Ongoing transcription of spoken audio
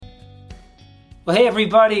Well, hey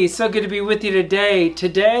everybody, so good to be with you today.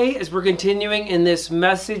 Today, as we're continuing in this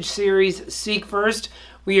message series, Seek First,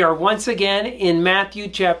 we are once again in Matthew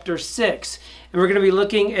chapter 6. And we're going to be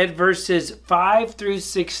looking at verses 5 through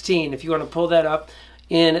 16, if you want to pull that up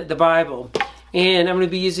in the Bible. And I'm going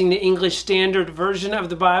to be using the English Standard Version of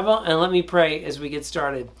the Bible, and let me pray as we get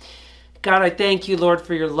started. God, I thank you, Lord,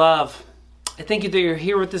 for your love. I thank you that you're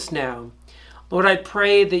here with us now. Lord, I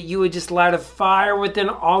pray that you would just light a fire within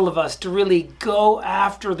all of us to really go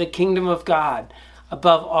after the kingdom of God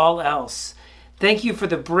above all else. Thank you for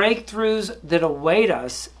the breakthroughs that await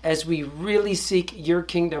us as we really seek your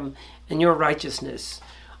kingdom and your righteousness.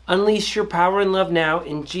 Unleash your power and love now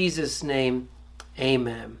in Jesus' name.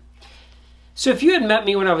 Amen. So if you had met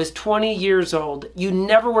me when I was 20 years old, you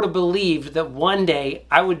never would have believed that one day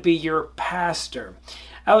I would be your pastor.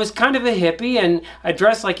 I was kind of a hippie, and I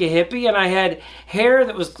dressed like a hippie, and I had hair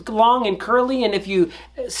that was long and curly, and if you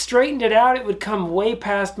straightened it out, it would come way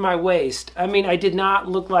past my waist. I mean, I did not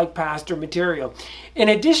look like pastor material. In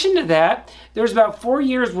addition to that, there was about 4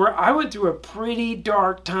 years where I went through a pretty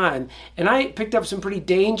dark time, and I picked up some pretty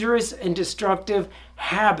dangerous and destructive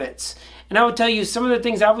habits. And I will tell you, some of the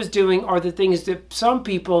things I was doing are the things that some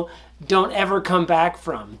people don't ever come back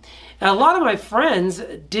from. And a lot of my friends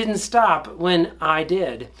didn't stop when I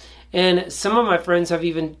did. And some of my friends have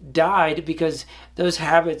even died because those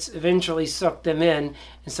habits eventually sucked them in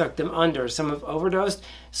and sucked them under. Some have overdosed.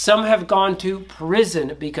 Some have gone to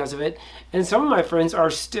prison because of it. And some of my friends are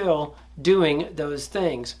still doing those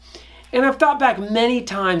things. And I've thought back many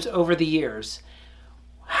times over the years,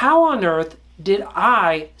 how on earth did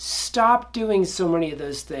I stop doing so many of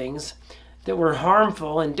those things that were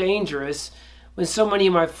harmful and dangerous when so many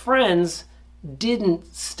of my friends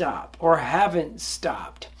didn't stop or haven't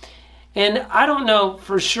stopped? And I don't know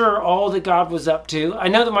for sure all that God was up to. I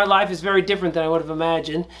know that my life is very different than I would have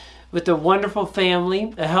imagined, with a wonderful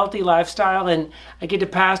family, a healthy lifestyle, and I get to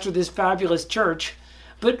pastor this fabulous church.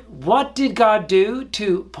 But what did God do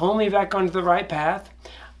to pull me back onto the right path?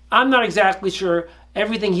 I'm not exactly sure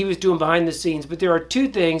everything he was doing behind the scenes, but there are two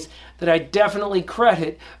things that I definitely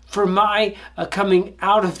credit for my coming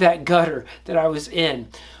out of that gutter that I was in.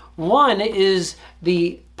 One is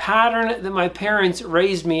the pattern that my parents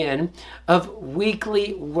raised me in of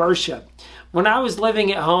weekly worship. When I was living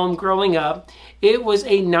at home growing up, it was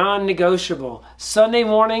a non-negotiable. Sunday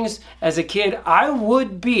mornings as a kid, I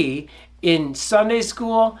would be in Sunday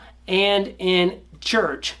school and in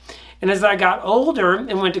church. And as I got older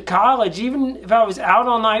and went to college, even if I was out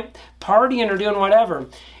all night partying or doing whatever,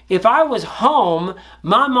 if I was home,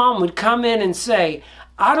 my mom would come in and say,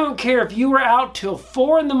 I don't care if you were out till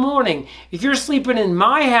 4 a.m. If you're sleeping in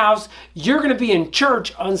my house, you're going to be in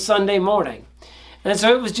church on Sunday morning. And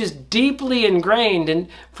so it was just deeply ingrained. And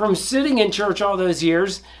from sitting in church all those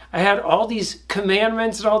years, I had all these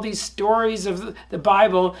commandments and all these stories of the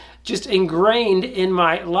Bible just ingrained in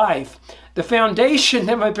my life. The foundation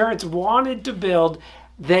that my parents wanted to build,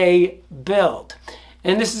 they built.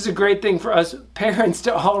 And this is a great thing for us parents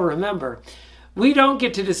to all remember. We don't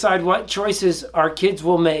get to decide what choices our kids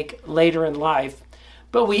will make later in life,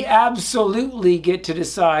 but we absolutely get to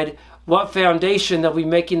decide what foundation they'll be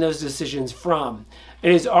making those decisions from.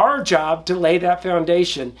 It is our job to lay that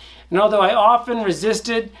foundation. And although I often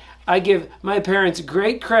resisted, I give my parents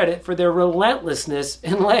great credit for their relentlessness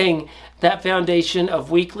in laying that foundation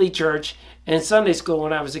of weekly church and Sunday school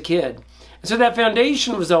when I was a kid. And so that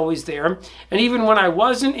foundation was always there. And even when I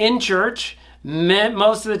wasn't in church,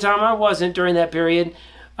 most of the time I wasn't during that period,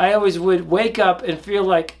 I always would wake up and feel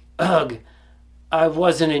like, ugh, I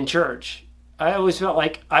wasn't in church. I always felt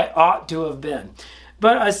like I ought to have been.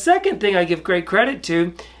 But a second thing I give great credit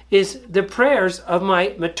to is the prayers of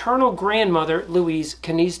my maternal grandmother, Louise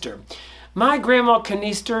Canister. My grandma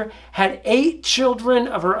Canister had 8 children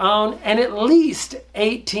of her own and at least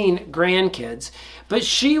 18 grandkids. But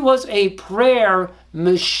she was a prayer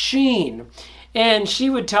machine. And she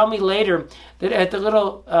would tell me later that at the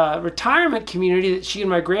little retirement community that she and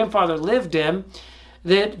my grandfather lived in,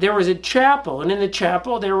 that there was a chapel. And in the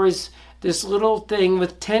chapel, there was this little thing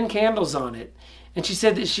with 10 candles on it. And she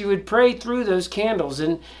said that she would pray through those candles.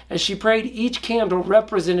 And as she prayed, each candle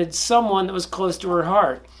represented someone that was close to her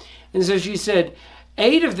heart. And so she said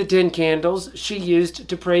 8 of the 10 candles she used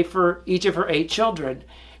to pray for each of her 8 children.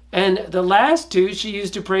 And the last 2 she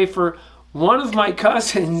used to pray for one of my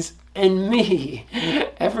cousins and me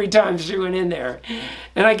every time she went in there.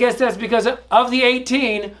 And I guess that's because of the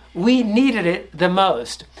 18, we needed it the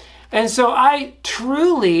most. And so I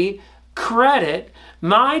truly credit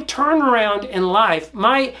my turnaround in life,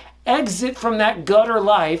 my exit from that gutter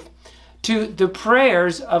life, to the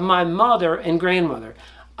prayers of my mother and grandmother.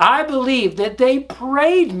 I believe that they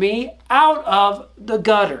prayed me out of the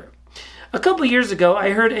gutter. A couple years ago, I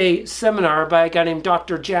heard a seminar by a guy named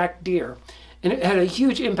Dr. Jack Deere, and it had a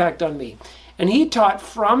huge impact on me. And he taught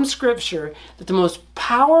from Scripture that the most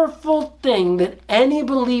powerful thing that any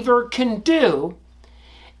believer can do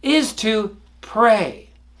is to pray.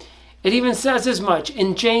 It even says as much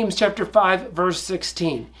in James chapter 5, verse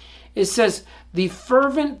 16. It says, the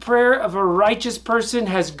fervent prayer of a righteous person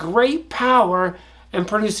has great power and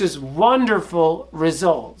produces wonderful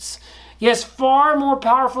results. Yes, far more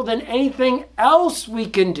powerful than anything else we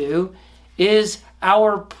can do is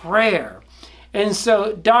our prayer. And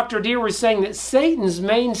so Dr. Deere was saying that Satan's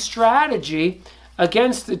main strategy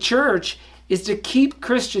against the church is to keep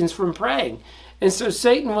Christians from praying. And so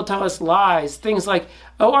Satan will tell us lies, things like,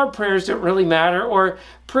 oh, our prayers don't really matter, or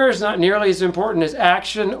prayer is not nearly as important as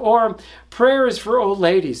action, or prayer is for old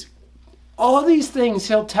ladies. All these things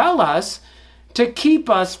he'll tell us to keep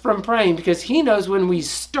us from praying, because he knows when we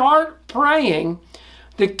start praying,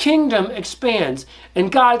 the kingdom expands, and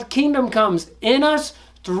God's kingdom comes in us,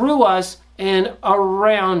 through us, and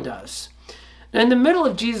around us. In the middle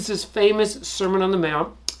of Jesus' famous Sermon on the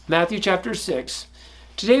Mount, Matthew chapter 6,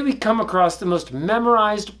 today we come across the most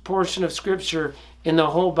memorized portion of Scripture in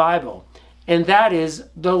the whole Bible, and that is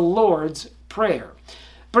the Lord's Prayer.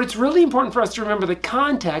 But it's really important for us to remember the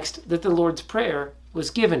context that the Lord's Prayer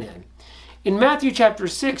was given in. In Matthew chapter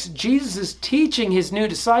 6, Jesus is teaching his new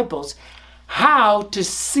disciples how to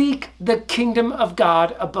seek the kingdom of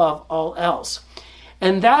God above all else.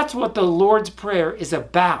 And that's what the Lord's Prayer is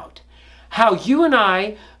about. How you and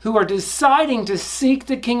I, who are deciding to seek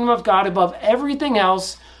the kingdom of God above everything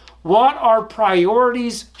else, what our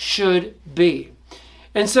priorities should be.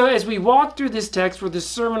 And so as we walk through this text where the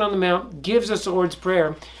Sermon on the Mount gives us the Lord's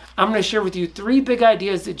Prayer, I'm going to share with you 3 big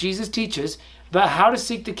ideas that Jesus teaches about how to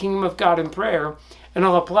seek the kingdom of God in prayer, and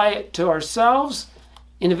I'll apply it to ourselves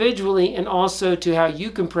individually and also to how you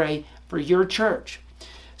can pray for your church.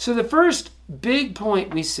 So the first big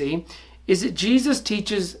point we see is that Jesus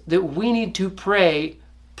teaches that we need to pray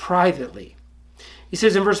privately. He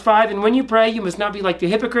says in verse 5, and when you pray, you must not be like the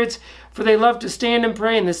hypocrites, for they love to stand and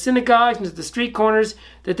pray in the synagogues and at the street corners,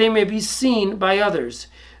 that they may be seen by others.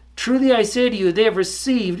 Truly I say to you, they have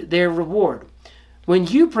received their reward. When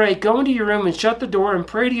you pray, go into your room and shut the door and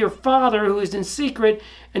pray to your Father who is in secret,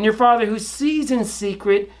 and your Father who sees in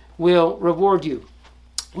secret will reward you.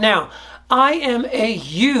 Now, I am a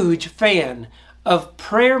huge fan of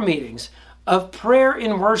prayer meetings, of prayer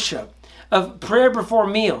in worship, of prayer before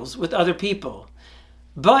meals with other people.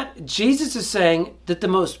 But Jesus is saying that the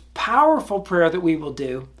most powerful prayer that we will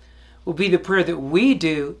do will be the prayer that we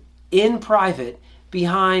do in private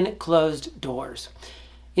behind closed doors.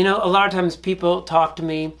 You know, a lot of times people talk to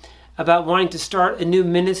me about wanting to start a new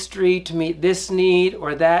ministry to meet this need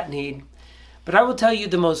or that need. But I will tell you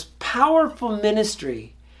the most powerful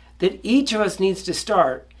ministry that each of us needs to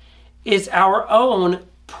start is our own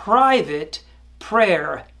private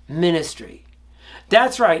prayer ministry.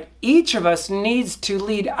 That's right. Each of us needs to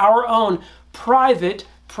lead our own private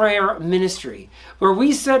prayer ministry, where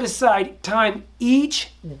we set aside time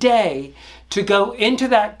each day to go into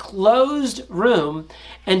that closed room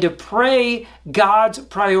and to pray God's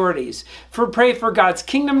priorities, pray for God's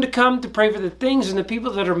kingdom to come, to pray for the things and the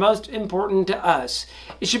people that are most important to us.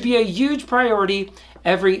 It should be a huge priority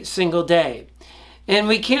every single day. And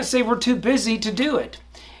we can't say we're too busy to do it.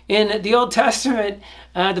 In the Old Testament,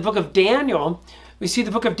 the book of Daniel, we see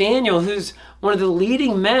the book of Daniel, who's one of the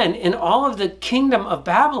leading men in all of the kingdom of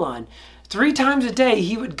Babylon. 3 times a day,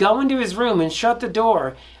 he would go into his room and shut the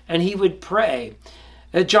door, and he would pray.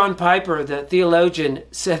 John Piper, the theologian,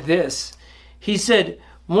 said this. He said,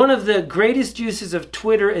 one of the greatest uses of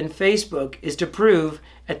Twitter and Facebook is to prove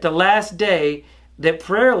at the last day that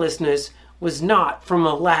prayerlessness was not from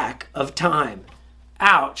a lack of time.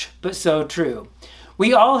 Ouch, but so true.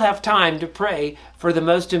 We all have time to pray for the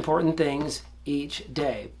most important things each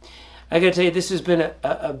day. I got to tell you, this has been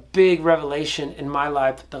a big revelation in my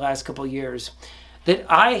life the last couple of years, that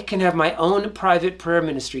I can have my own private prayer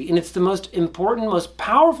ministry, and it's the most important, most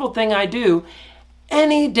powerful thing I do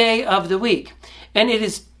any day of the week. And it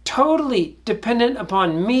is totally dependent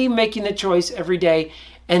upon me making the choice every day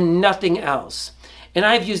and nothing else. And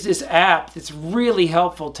I've used this app that's really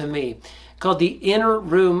helpful to me called the Inner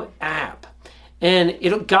Room app. And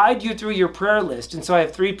it'll guide you through your prayer list. And so I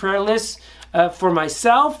have 3 prayer lists for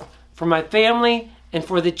myself, for my family, and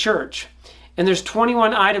for the church. And there's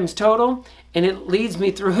 21 items total, and it leads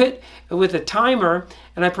me through it with a timer,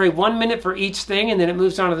 and I pray 1 minute for each thing, and then it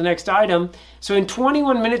moves on to the next item. So in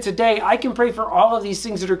 21 minutes a day, I can pray for all of these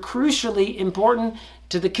things that are crucially important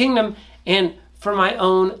to the kingdom, and for my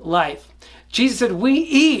own life. Jesus said we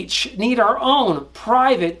each need our own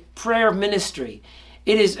private prayer ministry.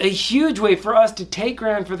 It is a huge way for us to take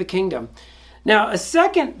ground for the kingdom. Now, a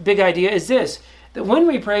second big idea is this, that when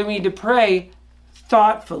we pray, we need to pray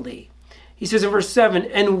thoughtfully. He says in verse 7,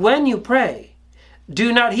 and when you pray,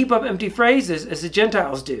 do not heap up empty phrases as the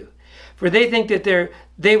Gentiles do, for they think that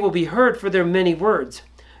they will be heard for their many words.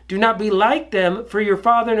 Do not be like them, for your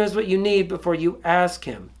Father knows what you need before you ask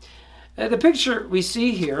him. The picture we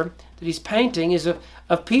see here that he's painting is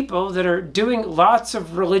of people that are doing lots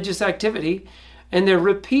of religious activity, and they're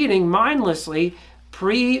repeating mindlessly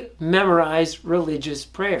pre-memorized religious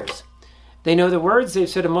prayers. They know the words, they've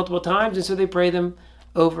said them multiple times, and so they pray them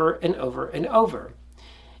over and over and over.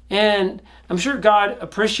 And I'm sure God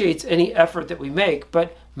appreciates any effort that we make,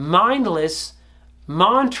 but mindless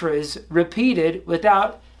mantras repeated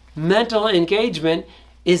without mental engagement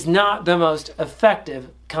is not the most effective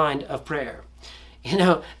kind of prayer. You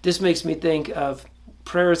know, this makes me think of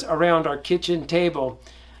prayers around our kitchen table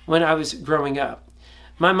when I was growing up.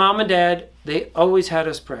 My mom and dad, they always had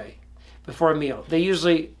us pray before a meal. They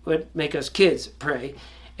usually would make us kids pray.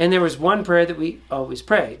 And there was one prayer that we always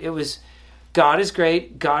prayed. It was, God is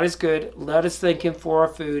great, God is good, let us thank him for our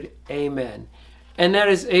food, amen. And that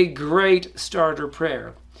is a great starter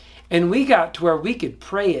prayer. And we got to where we could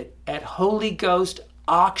pray it at Holy Ghost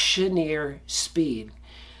auctioneer speed.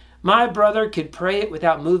 My brother could pray it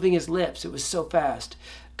without moving his lips. It was so fast.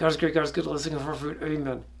 God is great, God is good, let us thank him for our food,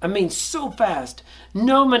 amen. I mean, so fast.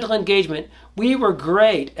 No mental engagement. We were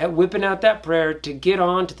great at whipping out that prayer to get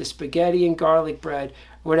on to the spaghetti and garlic bread,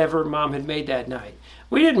 whatever mom had made that night.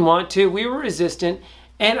 We didn't want to. We were resistant.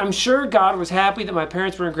 And I'm sure God was happy that my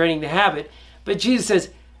parents were ingraining the habit. But Jesus says,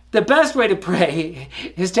 the best way to pray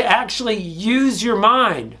is to actually use your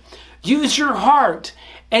mind, use your heart,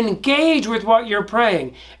 engage with what you're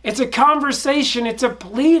praying. It's a conversation. It's a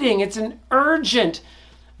pleading. It's an urgent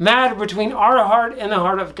matter between our heart and the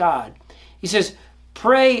heart of God. He says,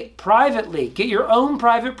 pray privately. Get your own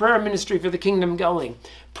private prayer ministry for the kingdom going.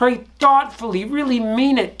 Pray thoughtfully. Really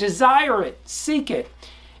mean it. Desire it. Seek it.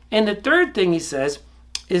 And the third thing he says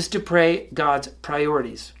is to pray God's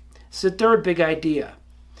priorities. It's the third big idea.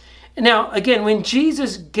 Now, again, when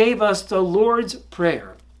Jesus gave us the Lord's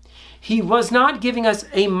Prayer, he was not giving us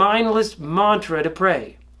a mindless mantra to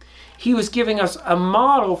pray. He was giving us a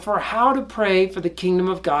model for how to pray for the kingdom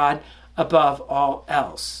of God above all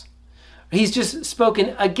else. He's just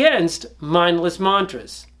spoken against mindless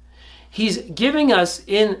mantras. He's giving us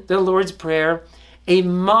in the Lord's Prayer a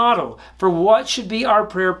model for what should be our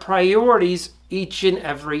prayer priorities each and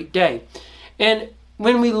every day. And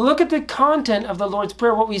when we look at the content of the Lord's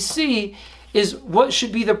Prayer, what we see is what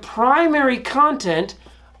should be the primary content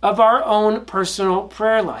of our own personal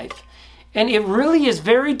prayer life. And it really is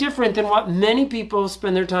very different than what many people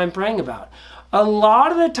spend their time praying about. A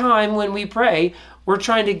lot of the time when we pray, we're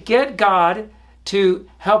trying to get God to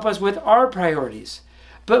help us with our priorities.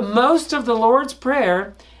 But most of the Lord's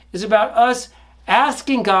Prayer is about us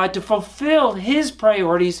asking God to fulfill his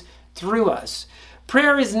priorities through us.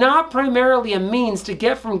 Prayer is not primarily a means to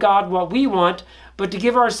get from God what we want, but to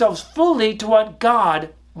give ourselves fully to what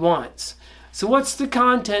God wants. So what's the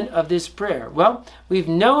content of this prayer? Well, we've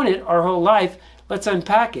known it our whole life. Let's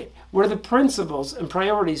unpack it. What are the principles and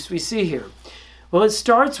priorities we see here? Well, it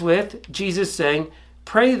starts with Jesus saying,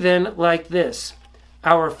 pray then like this,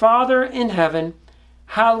 Our Father in heaven,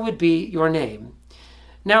 hallowed be your name.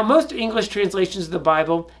 Now, most English translations of the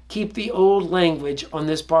Bible keep the old language on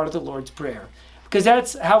this part of the Lord's Prayer, because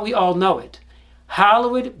that's how we all know it.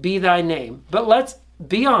 Hallowed be thy name. But let's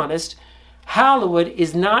be honest, hallowed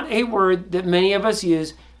is not a word that many of us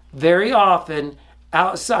use very often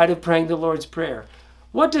outside of praying the Lord's Prayer.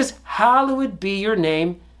 What does hallowed be your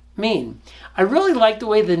name mean? I really like the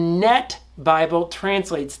way the Net Bible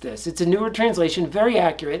translates this. It's a newer translation, very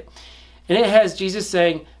accurate. And it has Jesus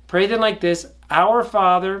saying, pray then like this, Our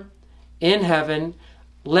Father in heaven,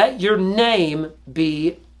 let your name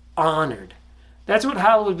be honored. That's what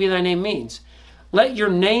hallowed be thy name means. Let your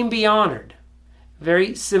name be honored.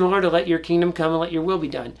 Very similar to let your kingdom come and let your will be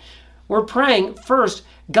done. We're praying first,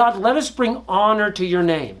 God, let us bring honor to your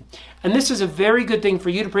name. And this is a very good thing for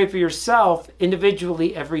you to pray for yourself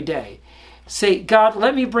individually every day. Say, God,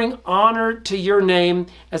 let me bring honor to your name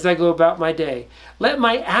as I go about my day. Let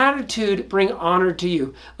my attitude bring honor to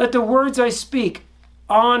you. Let the words I speak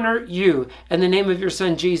honor you in the name of your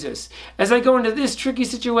son, Jesus. As I go into this tricky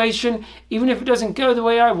situation, even if it doesn't go the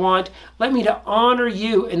way I want, let me to honor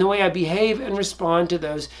you in the way I behave and respond to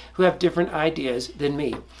those who have different ideas than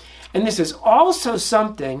me. And this is also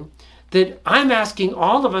something that I'm asking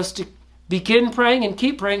all of us to begin praying and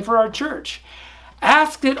keep praying for our church.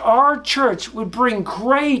 Ask that our church would bring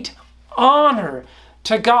great honor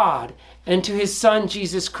to God and to his Son,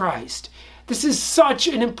 Jesus Christ. This is such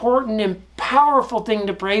an important and powerful thing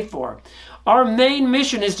to pray for. Our main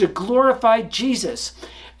mission is to glorify Jesus.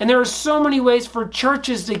 And there are so many ways for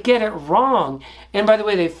churches to get it wrong. And by the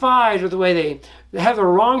way they fight or the way they have the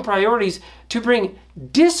wrong priorities, to bring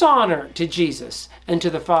dishonor to Jesus and to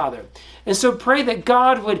the Father. And so pray that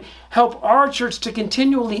God would help our church to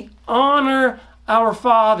continually honor our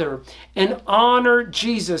Father and honor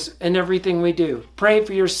Jesus in everything we do. Pray it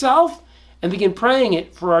for yourself and begin praying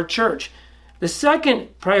it for our church. The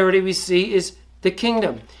second priority we see is the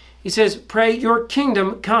kingdom. He says, pray your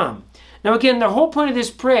kingdom come. Now again, the whole point of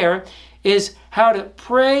this prayer is how to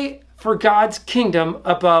pray for God's kingdom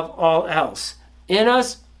above all else. In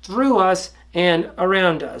us, through us, and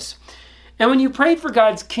around us. And when you pray for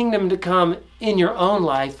God's kingdom to come in your own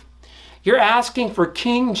life, you're asking for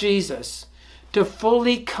King Jesus to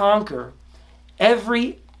fully conquer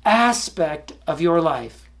every aspect of your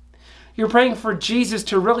life. You're praying for Jesus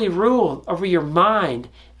to really rule over your mind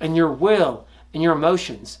and your will and your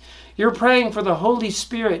emotions. You're praying for the Holy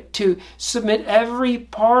Spirit to submit every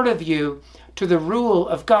part of you to the rule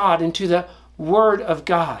of God and to the Word of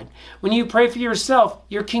God. When you pray for yourself,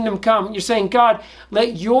 your kingdom come, you're saying, God,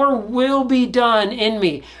 let your will be done in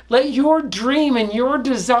me. Let your dream and your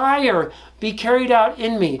desire be carried out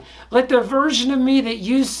in me. Let the version of me that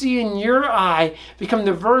you see in your eye become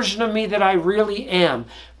the version of me that I really am.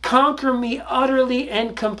 Conquer me utterly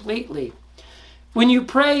and completely. When you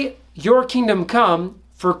pray, your kingdom come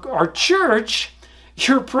for our church,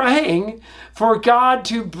 you're praying for God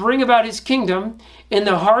to bring about his kingdom in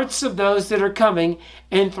the hearts of those that are coming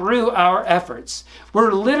and through our efforts.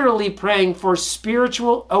 We're literally praying for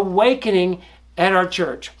spiritual awakening at our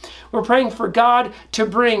church. We're praying for God to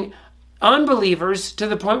bring unbelievers to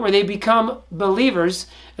the point where they become believers,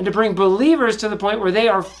 and to bring believers to the point where they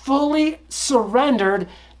are fully surrendered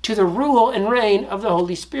to the rule and reign of the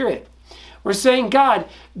Holy Spirit. We're saying, God,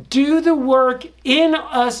 do the work in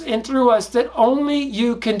us and through us that only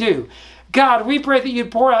you can do. God, we pray that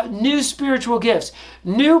you'd pour out new spiritual gifts,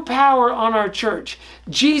 new power on our church.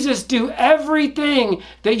 Jesus, do everything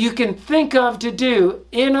that you can think of to do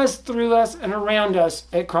in us, through us, and around us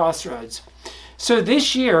at Crossroads. So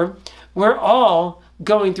this year, we're all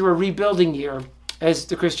going through a rebuilding year as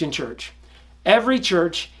the Christian church. Every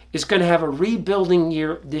church is going to have a rebuilding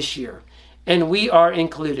year this year, and we are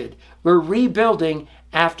included. We're rebuilding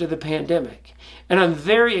after the pandemic. And I'm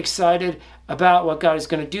very excited about what God is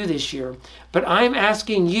going to do this year. But I'm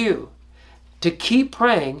asking you to keep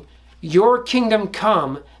praying your kingdom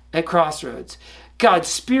come at Crossroads. God's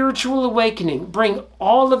spiritual awakening, bring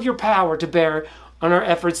all of your power to bear on our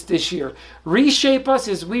efforts this year. Reshape us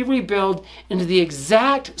as we rebuild into the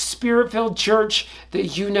exact spirit-filled church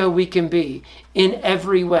that you know we can be in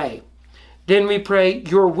every way. Then we pray,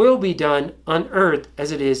 your will be done on earth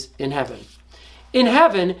as it is in heaven. In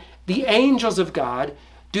heaven, the angels of God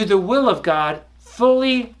do the will of God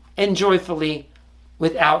fully and joyfully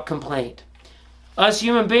without complaint. Us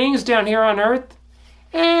human beings down here on earth,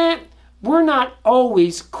 we're not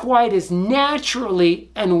always quite as naturally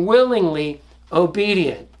and willingly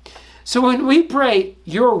obedient. So when we pray,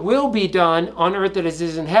 your will be done on earth as it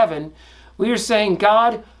is in heaven, we are saying,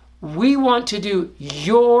 God, we want to do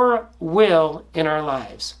your will in our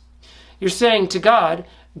lives. You're saying to God,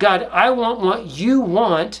 God, I want what you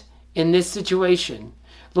want in this situation.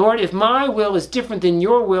 Lord, if my will is different than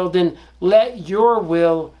your will, then let your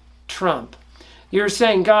will trump. You're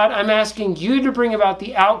saying, God, I'm asking you to bring about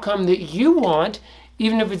the outcome that you want,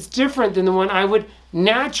 even if it's different than the one I would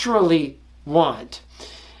naturally want.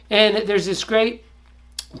 And there's this great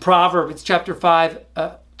proverb, it's chapter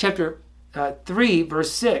 3,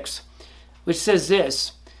 verse 6, which says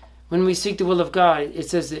this: when we seek the will of God, it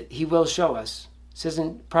says that he will show us. It says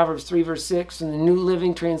in Proverbs 3, verse 6, in the New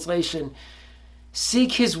Living Translation,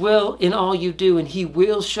 seek his will in all you do, and he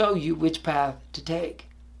will show you which path to take.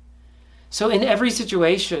 So in every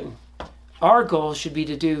situation, our goal should be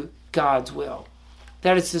to do God's will.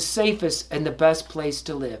 That is the safest and the best place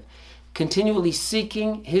to live. Continually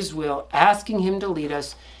seeking his will, asking him to lead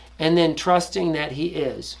us, and then trusting that he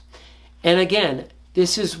is. And again,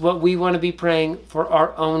 this is what we want to be praying for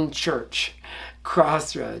our own church,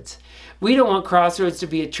 Crossroads. We don't want Crossroads to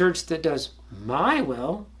be a church that does my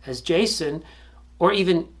will, as Jason, or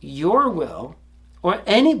even your will, or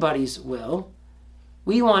anybody's will.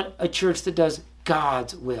 We want a church that does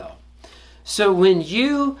God's will. So when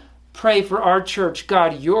you pray for our church,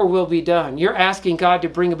 God, your will be done, you're asking God to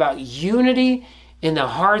bring about unity in the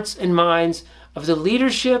hearts and minds of the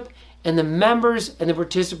leadership and the members and the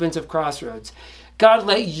participants of Crossroads. God,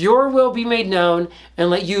 let your will be made known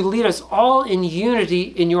and let you lead us all in unity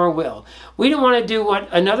in your will. We don't want to do what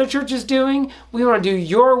another church is doing. We want to do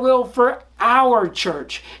your will for our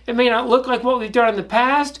church. It may not look like what we've done in the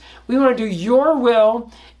past. We want to do your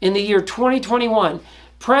will in the year 2021.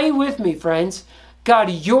 Pray with me, friends.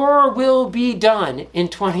 God, your will be done in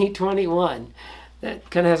 2021. That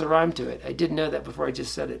kind of has a rhyme to it. I didn't know that before I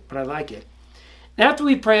just said it, but I like it. And after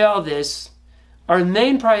we pray all this, our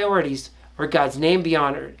main priorities are God's name be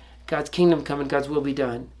honored, God's kingdom come, and God's will be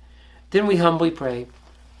done. Then we humbly pray,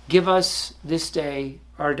 give us this day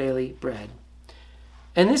our daily bread.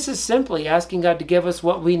 And this is simply asking God to give us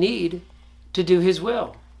what we need to do his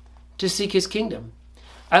will, to seek his kingdom.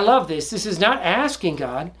 I love this. This is not asking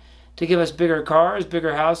God to give us bigger cars,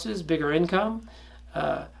 bigger houses, bigger income,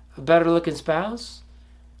 a better looking spouse.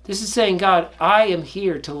 This is saying, God, I am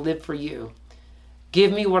here to live for you.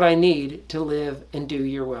 Give me what I need to live and do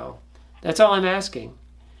your will. That's all I'm asking.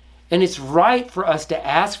 And it's right for us to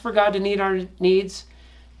ask for God to meet our needs,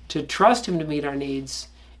 to trust him to meet our needs,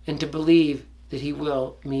 and to believe that he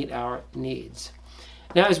will meet our needs.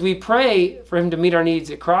 Now, as we pray for him to meet our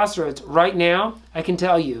needs at Crossroads, right now, I can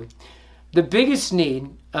tell you, the biggest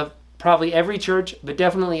need of probably every church, but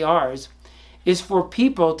definitely ours, is for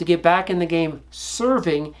people to get back in the game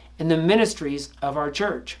serving in the ministries of our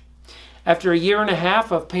church. After a year and a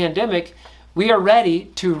half of pandemic, we are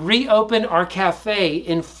ready to reopen our cafe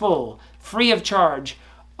in full, free of charge,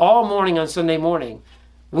 all morning on Sunday morning.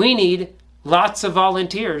 We need lots of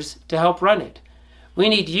volunteers to help run it. We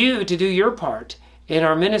need you to do your part in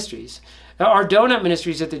our ministries. Our donut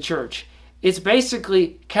ministries at the church, it's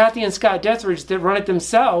basically Kathy and Scott Deathridge that run it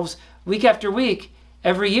themselves week after week,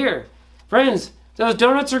 every year. Friends, those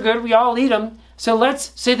donuts are good. We all eat them. So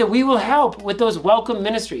let's say that we will help with those welcome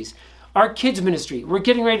ministries. Our kids ministry, we're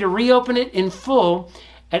getting ready to reopen it in full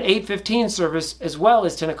at 8:15 service as well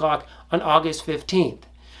as 10 o'clock on August 15th.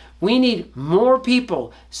 We need more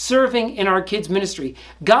people serving in our kids ministry.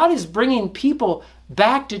 God is bringing people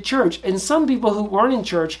back to church, and some people who weren't in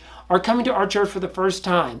church are coming to our church for the first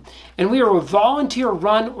time. And we are a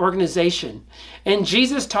volunteer-run organization. And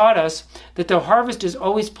Jesus taught us that the harvest is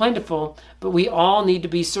always plentiful, but we all need to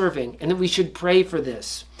be serving, and that we should pray for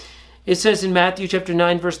this. It says in Matthew chapter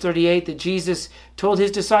 9, verse 38, that Jesus told his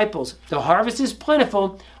disciples, the harvest is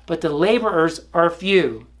plentiful, but the laborers are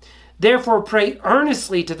few. Therefore, pray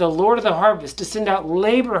earnestly to the Lord of the harvest to send out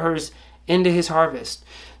laborers into his harvest.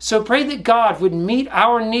 So pray that God would meet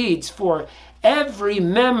our needs for every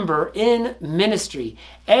member in ministry,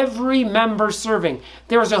 every member serving.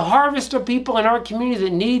 There's a harvest of people in our community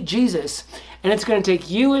that need Jesus, and it's going to take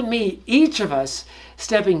you and me, each of us,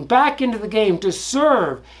 stepping back into the game to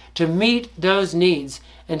serve, to meet those needs,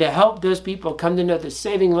 and to help those people come to know the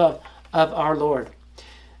saving love of our Lord.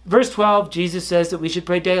 Verse 12, Jesus says that we should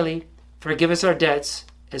pray daily, forgive us our debts,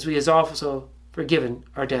 as we have also forgiven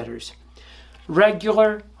our debtors.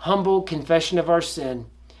 Regular, humble confession of our sin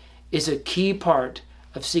is a key part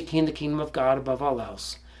of seeking the kingdom of God above all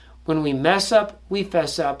else. When we mess up, we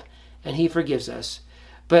fess up, and he forgives us.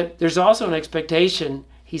 But there's also an expectation,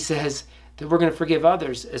 he says, that we're going to forgive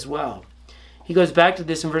others as well. He goes back to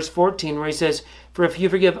this in verse 14 where he says, for if you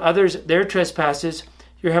forgive others their trespasses,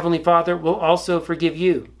 your heavenly Father will also forgive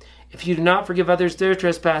you. If you do not forgive others their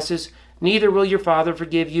trespasses, neither will your Father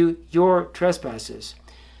forgive you your trespasses.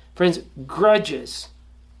 Friends, grudges,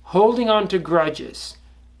 holding on to grudges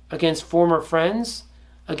against former friends,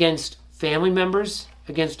 against family members,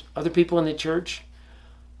 against other people in the church,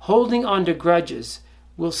 holding on to grudges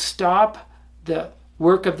will stop the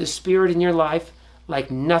work of the Spirit in your life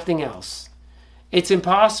like nothing else. It's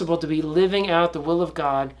impossible to be living out the will of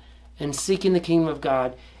God and seeking the kingdom of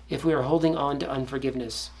God if we are holding on to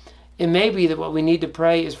unforgiveness. It may be that what we need to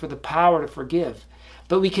pray is for the power to forgive,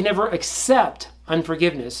 but we can never accept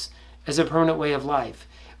unforgiveness as a permanent way of life.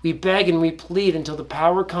 We beg and we plead until the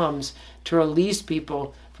power comes to release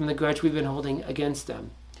people from the grudge we've been holding against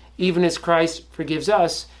them. Even as Christ forgives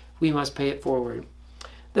us, we must pay it forward.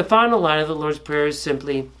 The final line of the Lord's Prayer is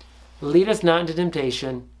simply, lead us not into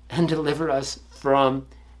temptation and deliver us from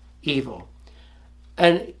evil.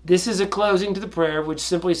 And this is a closing to the prayer which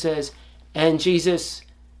simply says, and Jesus,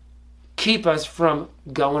 keep us from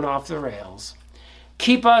going off the rails.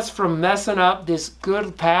 Keep us from messing up this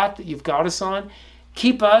good path that you've got us on.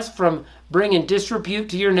 Keep us from bringing disrepute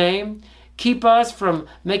to your name. Keep us from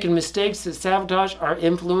making mistakes that sabotage our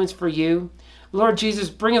influence for you. Lord Jesus,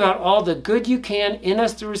 bring about all the good you can in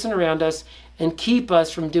us, through us, and around us, and keep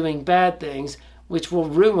us from doing bad things which will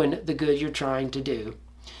ruin the good you're trying to do.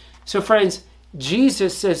 So friends,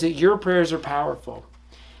 Jesus says that your prayers are powerful.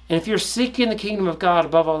 And if you're seeking the kingdom of God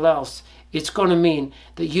above all else, It's going to mean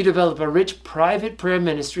that you develop a rich private prayer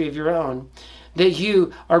ministry of your own, that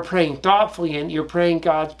you are praying thoughtfully and you're praying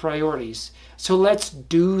God's priorities. So let's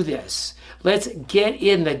do this. Let's get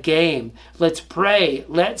in the game. Let's pray.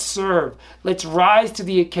 Let's serve. Let's rise to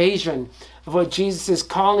the occasion of what Jesus is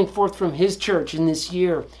calling forth from his church in this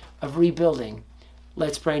year of rebuilding.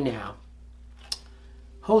 Let's pray now.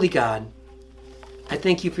 Holy God, I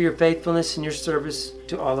thank you for your faithfulness and your service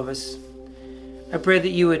to all of us. I pray that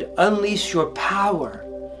you would unleash your power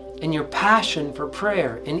and your passion for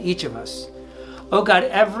prayer in each of us. Oh God,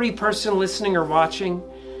 every person listening or watching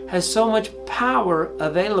has so much power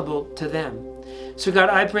available to them. So God,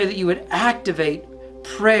 I pray that you would activate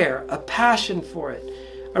prayer, a passion for it,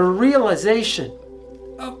 a realization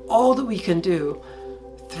of all that we can do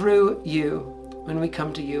through you when we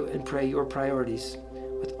come to you and pray your priorities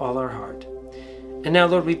with all our heart. And now,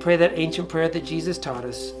 Lord, we pray that ancient prayer that Jesus taught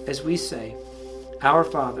us as we say, Our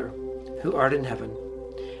Father, who art in heaven,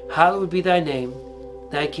 hallowed be thy name,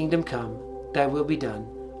 thy kingdom come, thy will be done,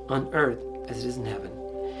 on earth as it is in heaven.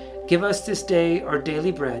 Give us this day our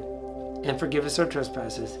daily bread, and forgive us our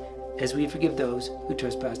trespasses, as we forgive those who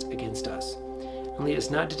trespass against us. And lead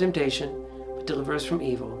us not into temptation, but deliver us from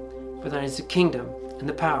evil. For thine is the kingdom, and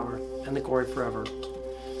the power, and the glory forever.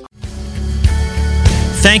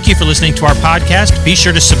 Thank you for listening to our podcast. Be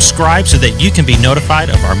sure to subscribe so that you can be notified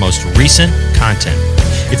of our most recent content.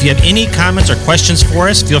 If you have any comments or questions for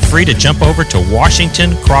us, feel free to jump over to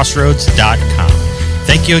WashingtonCrossroads.com.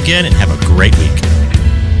 Thank you again and have a great week.